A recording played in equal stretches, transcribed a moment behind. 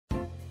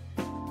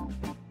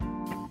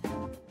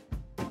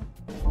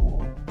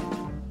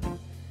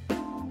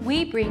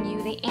we bring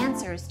you the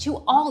answers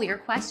to all your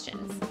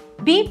questions.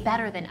 Be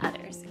better than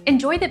others.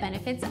 Enjoy the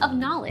benefits of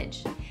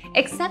knowledge.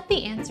 Accept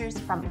the answers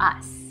from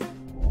us.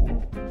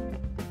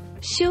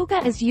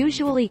 Suga is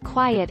usually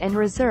quiet and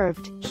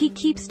reserved. He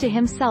keeps to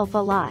himself a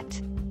lot.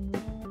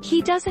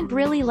 He doesn't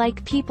really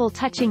like people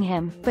touching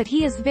him, but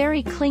he is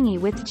very clingy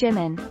with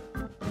Jimin.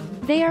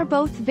 They are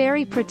both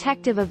very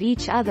protective of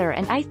each other,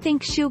 and I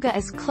think Suga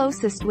is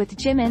closest with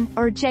Jimin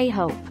or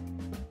J-Hope.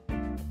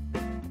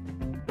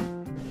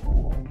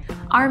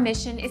 Our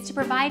mission is to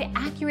provide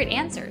accurate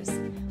answers.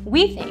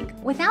 We think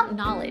without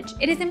knowledge,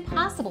 it is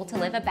impossible to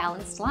live a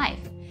balanced life.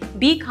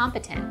 Be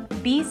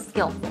competent, be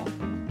skillful.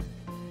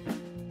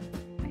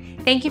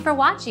 Thank you for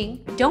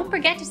watching. Don't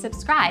forget to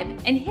subscribe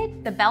and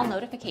hit the bell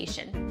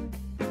notification.